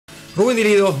Rubén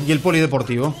Dirido y el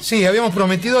Polideportivo. Sí, habíamos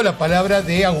prometido la palabra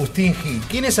de Agustín Gil.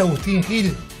 ¿Quién es Agustín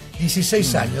Gil?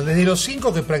 16 años, desde los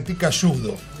 5 que practica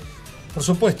judo. Por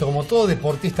supuesto, como todo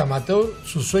deportista amateur,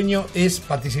 su sueño es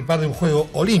participar de un juego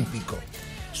olímpico.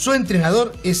 Su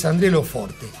entrenador es Andrés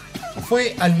Loforte.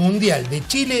 Fue al Mundial de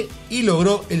Chile y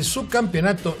logró el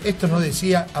subcampeonato. Esto nos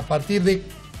decía a partir de,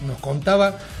 nos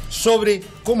contaba sobre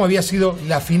cómo había sido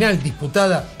la final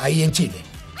disputada ahí en Chile.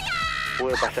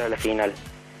 Pude pasar a la final.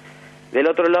 Del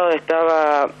otro lado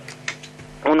estaba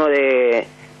uno de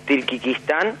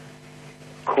Tilquistán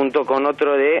junto con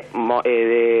otro de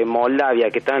Moldavia,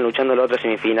 que estaban luchando la otra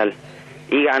semifinal.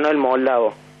 Y ganó el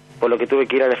moldavo, por lo que tuve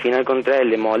que ir a la final contra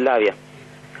el de Moldavia.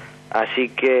 Así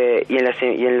que, y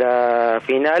en la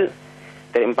final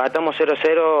empatamos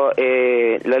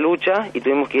 0-0 la lucha y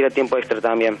tuvimos que ir a tiempo extra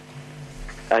también.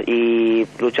 Y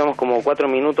luchamos como 4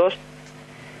 minutos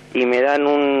y me dan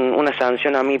una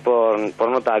sanción a mí por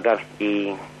no atacar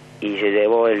y se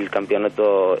llevó el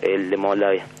campeonato el de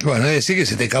Moldavia. Bueno, es decir que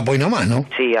se te escapó ahí nomás, ¿no?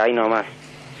 Sí, ahí nomás.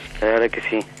 La verdad que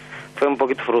sí. Fue un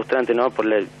poquito frustrante, ¿no?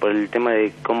 Por el tema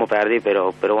de cómo perdí,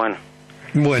 pero bueno.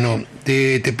 Bueno,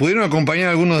 ¿te pudieron acompañar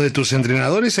algunos de tus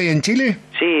entrenadores ahí en Chile?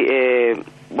 Sí,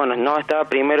 bueno, no, estaba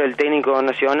primero el técnico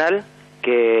nacional,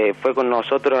 que fue con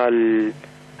nosotros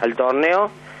al torneo,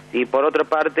 y por otra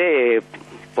parte,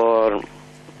 por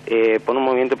un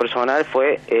movimiento personal,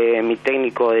 fue mi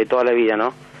técnico de toda la vida,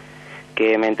 ¿no?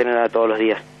 Que me entrena todos los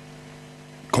días.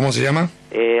 ¿Cómo se llama?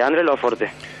 Andrés Loforte.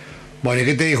 Bueno, ¿y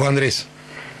qué te dijo Andrés?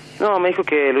 No, me dijo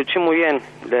que luché muy bien.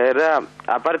 La verdad,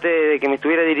 aparte de que me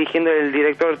estuviera dirigiendo el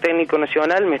director técnico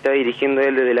nacional, me estaba dirigiendo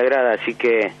él desde la grada, así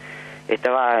que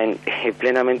estaba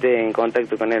plenamente en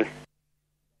contacto con él.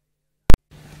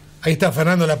 Ahí está,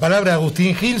 Fernando, la palabra de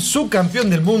Agustín Gil,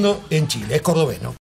 subcampeón del mundo en Chile, es cordobés, ¿no?